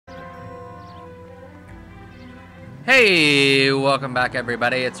Hey, welcome back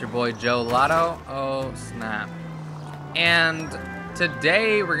everybody, it's your boy Joelato. Oh snap. And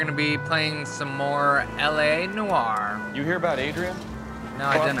today we're gonna be playing some more LA Noire. You hear about Adrian? No,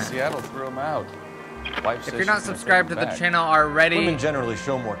 I didn't. Seattle threw him out. Wife If you're not subscribed to the channel Women already, generally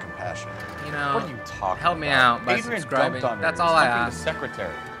show more compassion. you know, What are you talking help me about? out by Adrian subscribing. dumped on her. That's He's all I humping ask. the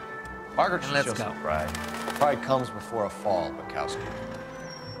secretary. Margaret should Let's show go. some pride. Pride comes before a fall, Bukowski.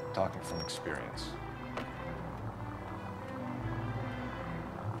 Talking from experience.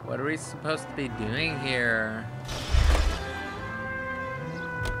 What are we supposed to be doing here?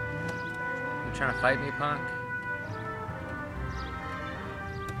 You trying to fight me, punk?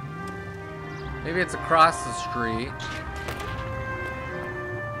 Maybe it's across the street.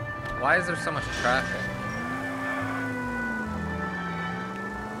 Why is there so much traffic?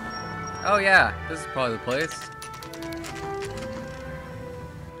 Oh yeah, this is probably the place.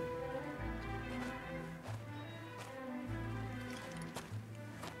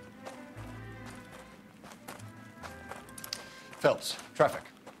 Phelps, traffic.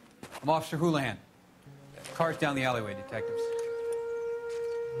 I'm Officer Houlihan. Cars down the alleyway, detectives.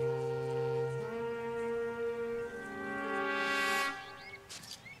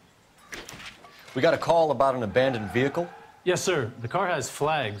 We got a call about an abandoned vehicle. Yes, sir. The car has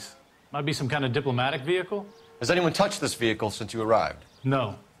flags. Might be some kind of diplomatic vehicle? Has anyone touched this vehicle since you arrived?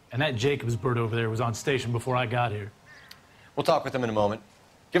 No. And that Jacobs bird over there was on station before I got here. We'll talk with him in a moment.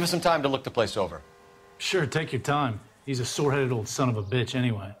 Give us some time to look the place over. Sure, take your time. He's a sore-headed old son of a bitch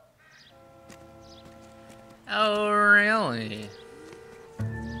anyway. Oh, really?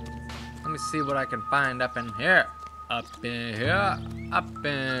 Let me see what I can find up in here. Up in here. Up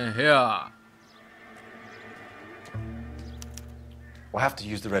in here. We'll have to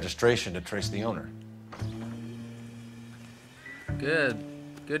use the registration to trace the owner. Good.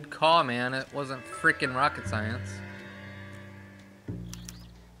 Good call, man. It wasn't freaking rocket science.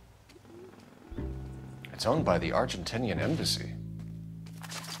 It's owned by the Argentinian embassy.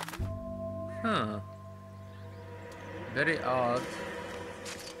 Huh. Very odd.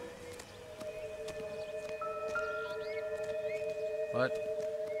 What?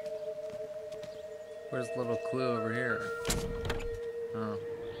 Where's the little clue over here? Oh.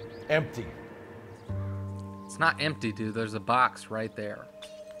 Empty. It's not empty, dude. There's a box right there.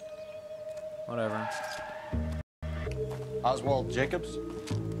 Whatever. Oswald Jacobs?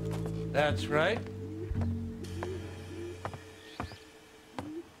 That's right.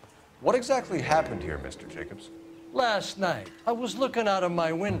 What exactly happened here, Mr. Jacobs? Last night, I was looking out of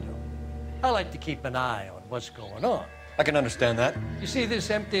my window. I like to keep an eye on what's going on. I can understand that. You see this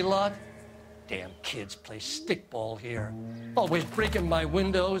empty lot? Damn kids play stickball here. Always breaking my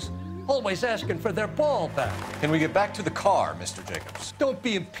windows, always asking for their ball back. Can we get back to the car, Mr. Jacobs? Don't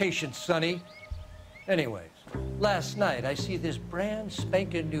be impatient, Sonny. Anyways, last night I see this brand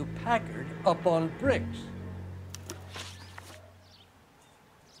spanking new Packard up on bricks.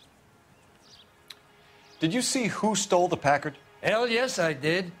 Did you see who stole the Packard? Hell yes, I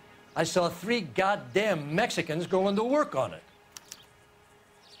did. I saw 3 goddamn Mexicans going to work on it.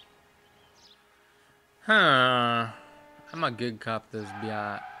 Huh. I'm a good cop, this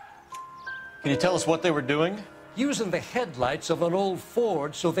biat. Can you tell us what they were doing? Using the headlights of an old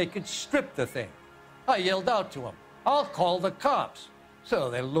Ford so they could strip the thing. I yelled out to them, "I'll call the cops."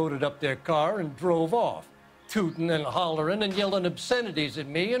 So they loaded up their car and drove off, tooting and hollering and yelling obscenities at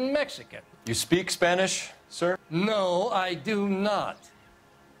me in Mexican. You speak Spanish, sir? No, I do not.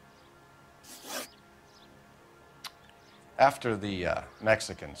 After the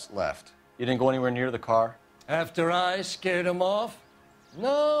Mexicans left, you didn't go anywhere near the car? After I scared them off?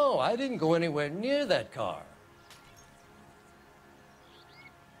 No, I didn't go anywhere near that car.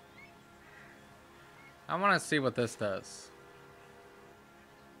 I want to see what this does.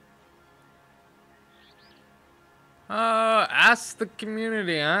 Ask the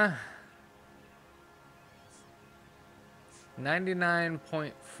community, huh?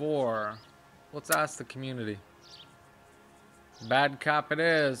 99.4. Let's ask the community. Bad cop it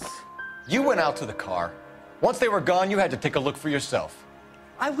is. You went out to the car. Once they were gone, you had to take a look for yourself.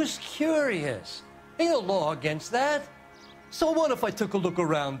 I was curious. Ain't no law against that. So what if I took a look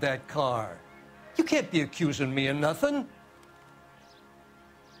around that car? You can't be accusing me of nothing.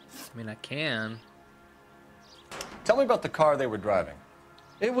 I mean, I can. Tell me about the car they were driving.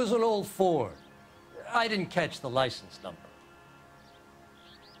 It was an old Ford. I didn't catch the license number.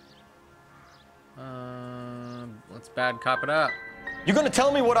 Let's bad cop it up. You gonna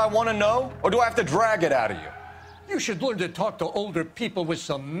tell me what I want to know, or do I have to drag it out of you? You should learn to talk to older people with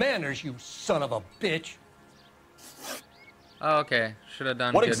some manners, you son of a bitch. Oh, okay. Should have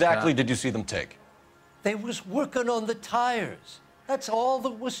done What good exactly cop. did you see them take? They was working on the tires. That's all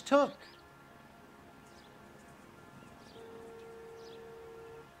that was took.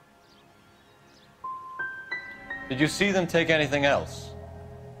 Did you see them take anything else?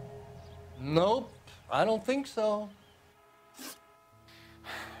 Nope, I don't think so.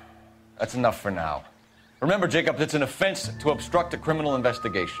 That's enough for now. Remember, Jacob, it's an offense to obstruct a criminal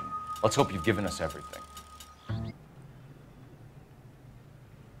investigation. Let's hope you've given us everything.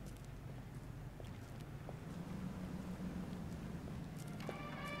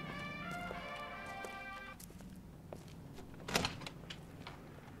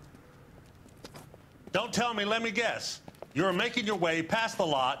 Don't tell me, let me guess. You were making your way past the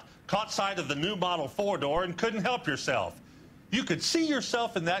lot, caught sight of the new model 4-door, and couldn't help yourself. You could see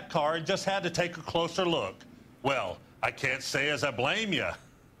yourself in that car and just had to take a closer look. Well, I can't say as I blame you.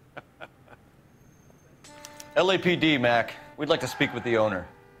 LAPD, Mac. We'd like to speak with the owner.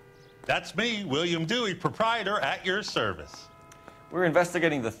 That's me, William Dewey, proprietor, at your service. We're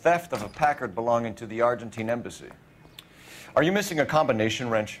investigating the theft of a Packard belonging to the Argentine embassy. Are you missing a combination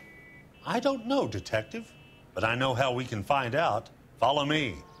wrench? I don't know, Detective, but I know how we can find out. Follow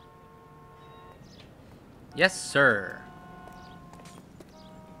me. Yes, sir.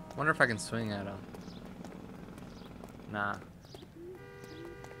 Wonder if I can swing at him. Nah.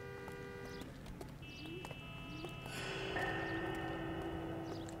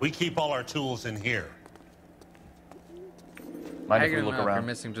 We keep all our tools in here. Mind How if you we gonna look know if you're around?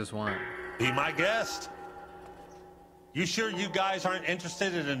 missing just one? Be my guest. You sure you guys aren't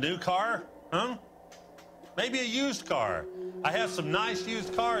interested in a new car? Huh? Maybe a used car. I have some nice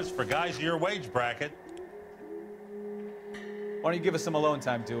used cars for guys in your wage bracket. Why don't you give us some alone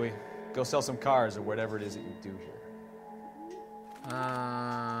time, Dewey? Go sell some cars or whatever it is that you do here.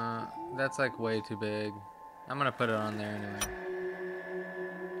 That's like way too big. I'm gonna put it on there anyway.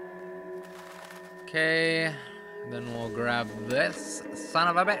 Okay, then we'll grab this son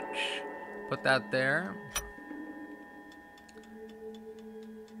of a bitch. Put that there.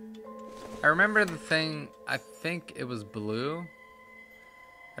 I remember the thing, I think it was blue.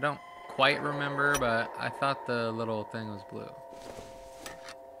 I don't quite remember, but I thought the little thing was blue.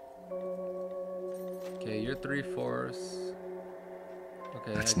 Okay, you're 3/4.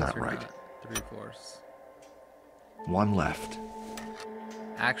 Okay, That's I guess not you're right. not 3/4. One left.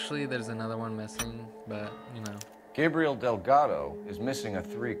 Actually, there's another one missing, but you know. Gabriel Delgado is missing a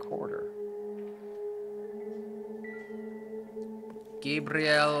 3/4.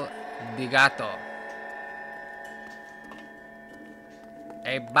 Gabriel Di Gatto.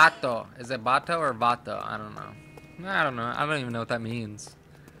 A bato. Is it bato or vato? I don't know. I don't know. I don't even know what that means.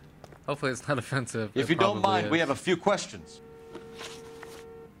 Hopefully it's not offensive. If It you don't probably mind, we is. have a few questions.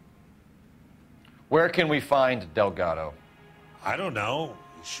 Where can we find Delgado? I don't know.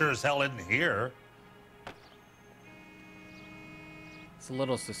 He sure as hell isn't here. It's a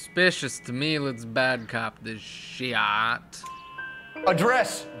little suspicious to me. Let's bad cop this shit.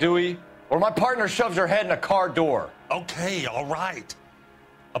 Address, Dewey, or my partner shoves her head in a car door. Okay, all right.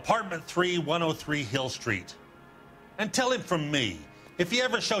 Apartment 3, 103 Hill Street. And tell him from me, if he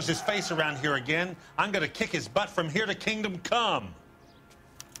ever shows his face around here again, I'm gonna kick his butt from here to Kingdom Come.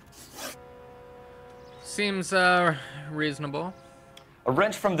 Seems reasonable. A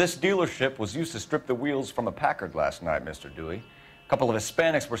wrench from this dealership was used to strip the wheels from a Packard last night, Mr. Dewey. A couple of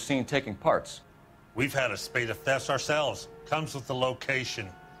Hispanics were seen taking parts. We've had a spate of thefts ourselves. Comes with the location.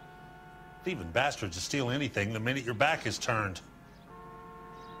 Thieving bastards will steal anything the minute your back is turned.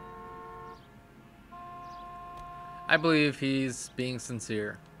 I believe he's being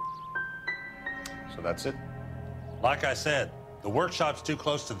sincere. So that's it? Like I said, the workshop's too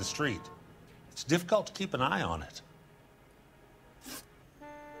close to the street. It's difficult to keep an eye on it.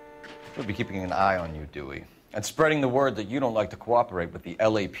 We'll be keeping an eye on you, Dewey, and spreading the word that you don't like to cooperate with the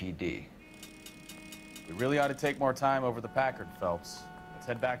LAPD. We really ought to take more time over the Packard, Phelps. Let's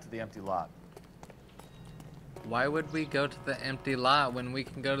head back to the empty lot. Why would we go to the empty lot when we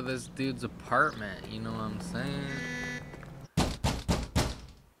can go to this dude's apartment? You know what I'm saying?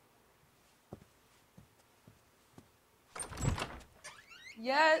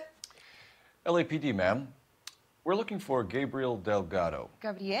 Yeah, LAPD, ma'am. We're looking for Gabriel Delgado.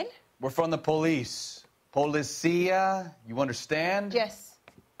 Gabriel? We're from the police. Policia, you understand? Yes,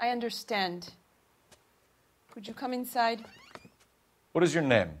 I understand. Could you come inside? What is your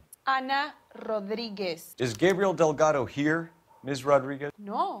name? Ana Rodriguez. Is Gabriel Delgado here, Ms. Rodriguez?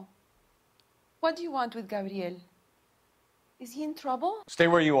 No. What do you want with Gabriel? Is he in trouble? Stay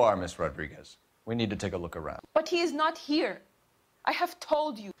where you are, Ms. Rodriguez. We need to take a look around. But he is not here. I have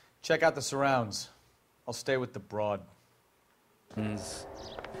told you. Check out the surrounds. I'll stay with the broad.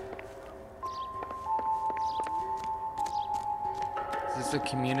 this a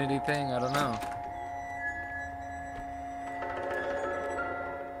community thing? I don't know.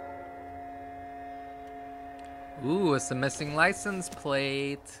 Ooh, it's a missing license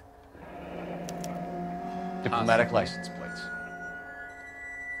plate. Diplomatic license plates.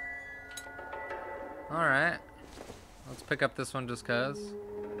 Alright. Let's pick up this one just cause.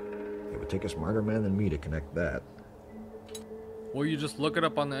 It would take a smarter man than me to connect that. Well, you just look it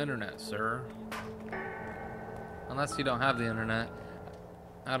up on the internet, sir. Unless you don't have the internet.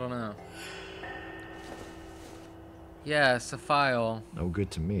 I don't know. Yeah, it's a file. No good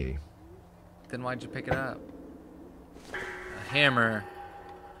to me. Then why'd you pick it up? A hammer.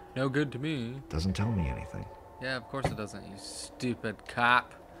 No good to me. Doesn't tell me anything. Yeah, of course it doesn't, you stupid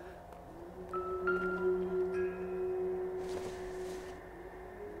cop.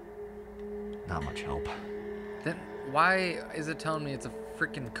 Not much help. Then why is it telling me it's a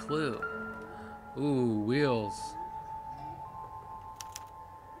freaking clue? Ooh, wheels.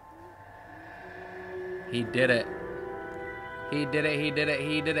 He did it. He did it, he did it,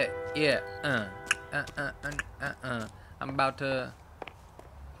 he did it. Yeah. I'm about to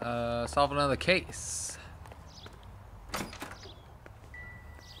solve another case.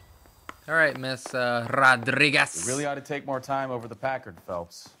 All right, Miss Rodriguez. We really ought to take more time over the Packard,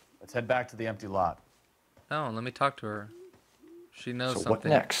 Phelps. Let's head back to the empty lot. Oh, let me talk to her. She knows So something. what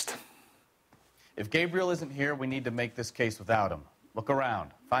next? If Gabriel isn't here, we need to make this case without him. Look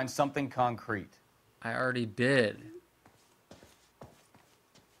around. Find something concrete. I already did.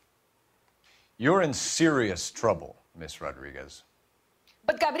 You're in serious trouble, Miss Rodriguez.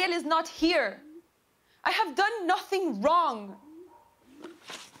 But Gabriel is not here. I have done nothing wrong.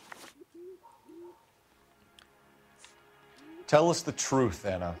 Tell us the truth,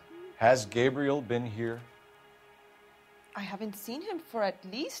 Anna. Has Gabriel been here? I haven't seen him for at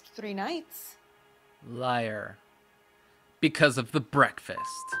least 3 nights. Liar. Because of the breakfast.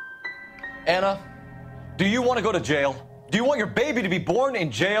 Anna, do you want to go to jail? Do you want your baby to be born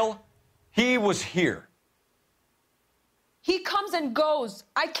in jail? He was here. He comes and goes.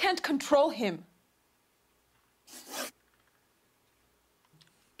 I can't control him.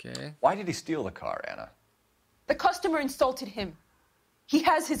 Okay. Why did he steal the car, Anna? The customer insulted him. He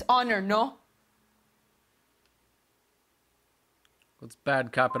has his honor, no? Let's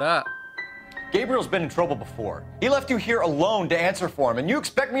bad cop it up. Gabriel's been in trouble before. He left you here alone to answer for him, and you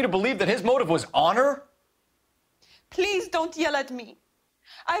expect me to believe that his motive was honor? Please don't yell at me.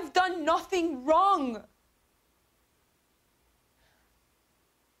 I've done nothing wrong.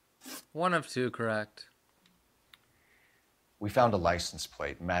 One of two correct. We found a license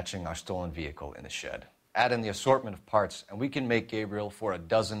plate matching our stolen vehicle in the shed. Add in the assortment of parts, and we can make Gabriel for a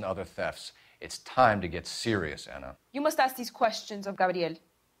dozen other thefts. It's time to get serious, Anna. You must ask these questions of Gabriel.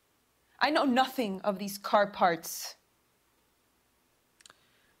 I know nothing of these car parts.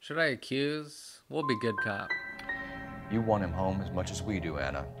 Should I accuse? We'll be good cop. You want him home as much as we do,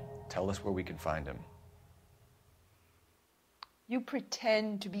 Anna. Tell us where we can find him. You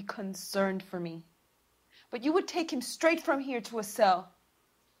pretend to be concerned for me, but you would take him straight from here to a cell.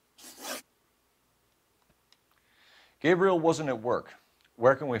 Gabriel wasn't at work.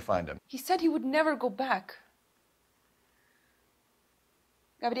 Where can we find him? He said he would never go back.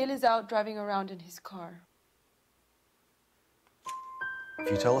 Gabriel is out driving around in his car. If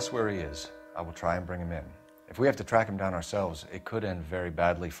you tell us where he is, I will try and bring him in. If we have to track him down ourselves, it could end very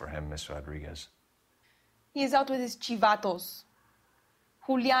badly for him, Miss Rodriguez. He is out with his chivatos,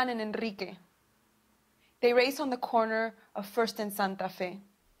 Julian and Enrique. They race on the corner of First and Santa Fe.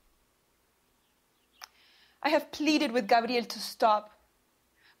 I have pleaded with Gabriel to stop,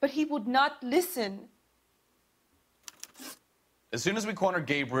 but he would not listen. As soon as we corner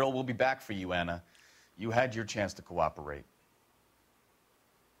Gabriel, we'll be back for you, Anna. You had your chance to cooperate.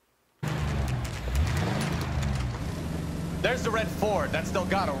 There's the red Ford. That's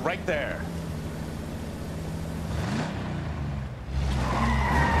Delgado right there.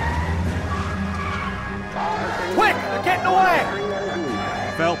 Quick! They're getting away!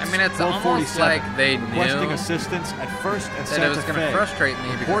 Phelps, I mean, it's almost like they knew requesting assistance at First and that it was Santa going to Fe. frustrate me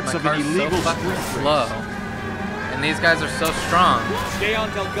because Reports my of an car's so illegal fucking sprint race. slow. And these guys are so strong. Stay on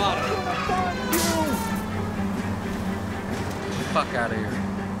Delgado. Get the fuck out of here.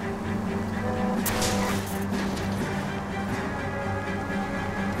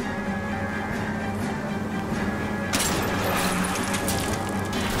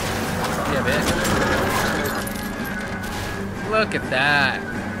 Yeah, bitch. Look at that.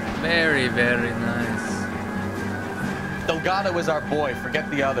 Very, very nice. Delgado is our boy. Forget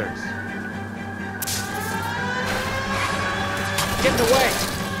the others. Get away.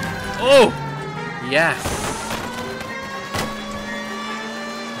 Oh! Yes.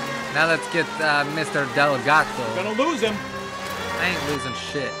 Now let's get Mr. Delgado. Gonna lose him. I ain't losing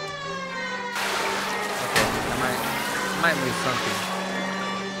shit. Okay, I might lose something.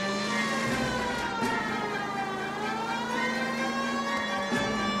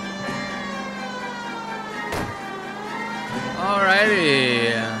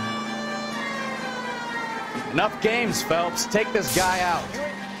 Alrighty. Enough games, Phelps. Take this guy out.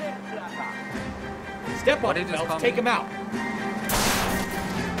 Step What up, did he just call Phelps. me? Take him out.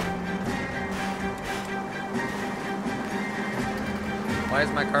 Why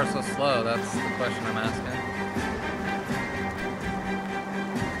is my car so slow? That's the question I'm asking.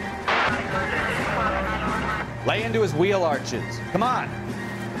 Lay into his wheel arches. Come on.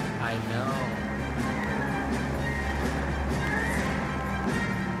 I know.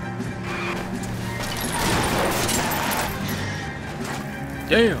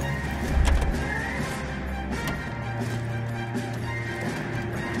 Damn.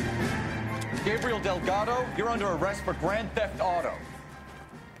 Gabriel Delgado, you're under arrest for Grand Theft Auto.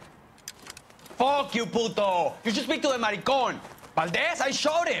 Fuck you, puto! You should speak to the maricón. Valdez, I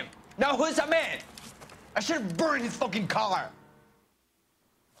showed him. Now who's the man? I should have burned his fucking car.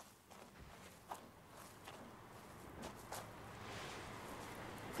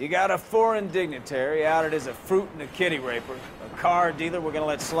 You got a foreign dignitary outed as a fruit and a kitty raper, a car dealer we're gonna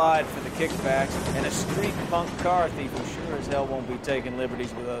let slide for the kickbacks, and a street punk car thief who sure as hell won't be taking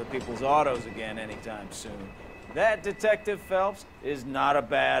liberties with other people's autos again anytime soon. That, Detective Phelps, is not a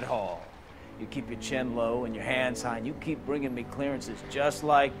bad haul. You keep your chin low and your hands high, and you keep bringing me clearances just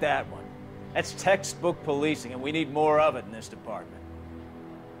like that one. That's textbook policing, and we need more of it in this department.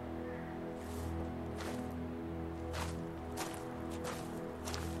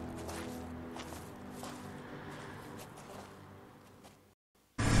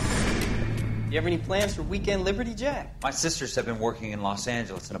 You have any plans for weekend Liberty, Jack? My sisters have been working in Los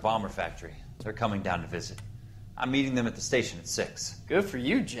Angeles in a bomber factory. They're coming down to visit. I'm meeting them at the station at 6. Good for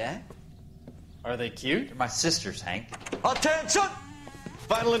you, Jack. Are they cute? They're my sisters, Hank. Attention!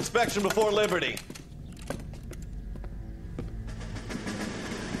 Final inspection before Liberty.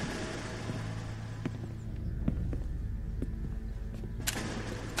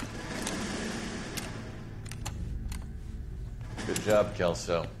 Good job,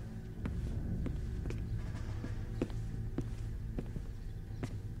 Kelso.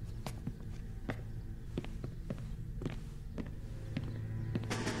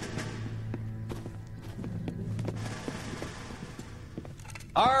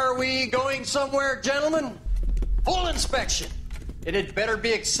 Are we going somewhere, gentlemen? Full inspection. It had better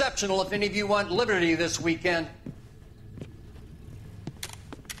be exceptional if any of you want liberty this weekend.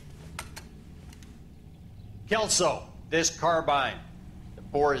 Kelso, this carbine. The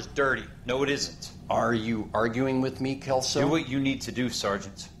bore is dirty. No, it isn't. Are you arguing with me, Kelso? Do what you need to do,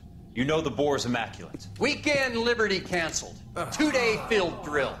 Sergeant. You know the bore is immaculate. Weekend liberty canceled. 2-day field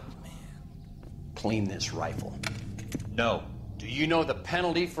drill. Clean this rifle. No. Do you know the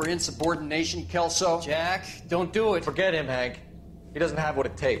penalty for insubordination, Kelso? Jack, don't do it. Forget him, Hank. He doesn't have what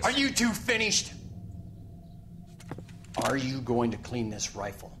it takes. Are you two finished? Are you going to clean this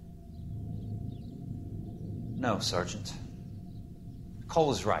rifle? No, Sergeant.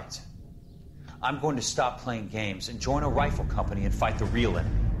 Cole is right. I'm going to stop playing games and join a rifle company and fight the real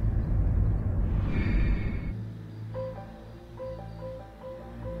enemy.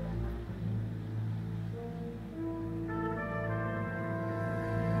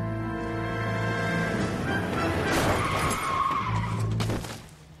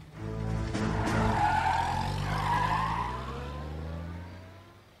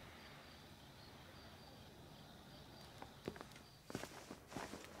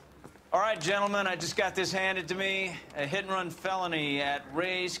 All right, gentlemen, I just got this handed to me. A hit-and-run felony at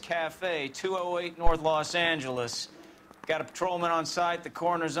Ray's Cafe, 208 North Los Angeles. Got a patrolman on site. The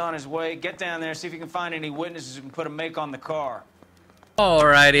coroner's on his way. Get down there, see if you can find any witnesses who can put a make on the car.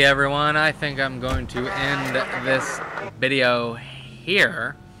 Alrighty, everyone. I think I'm going to end this video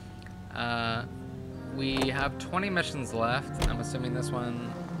here. We have 20 missions left. I'm assuming this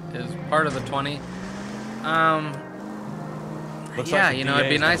one is part of the 20. Yeah, you know, it'd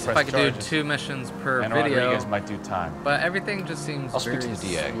be nice if I could do 2 missions per and video. Rodriguez might do time. But everything just seems I'll very speak to the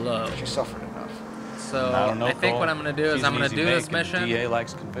DA. slow. She suffered enough. So I don't know, I think Cole. what I'm going to do is She's I'm an going to easy do this make, and mission. the DA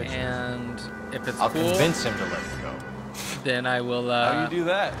likes convictions. And if it's I'll cool, convince him to let it go. then I will How do you do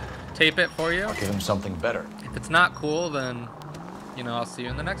that? tape it for you. I'll give him something better. If it's not cool, then, you know, I'll see you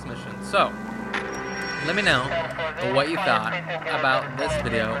in the next mission. So, let me know what you thought about this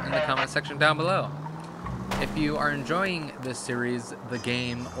video in the comment section down below. If you are enjoying this series, the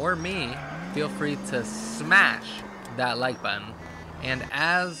game, or me, feel free to smash that like button. And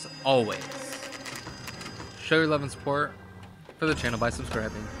as always, show your love and support for the channel by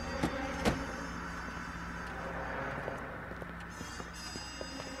subscribing.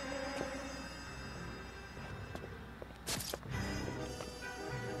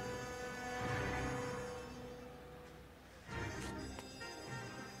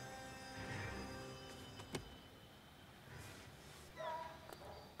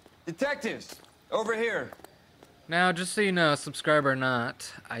 Detectives, over here. Now, just so you know, subscribe or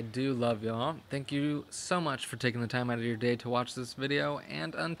not, I do love y'all. Thank you so much for taking the time out of your day to watch this video.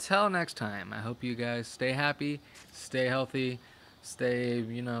 And until next time, I hope you guys stay happy, stay healthy, stay,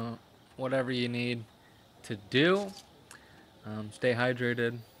 you know, whatever you need to do. Stay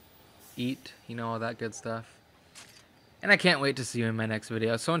hydrated, eat, you know, all that good stuff. And I can't wait to see you in my next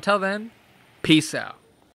video. So until then, peace out.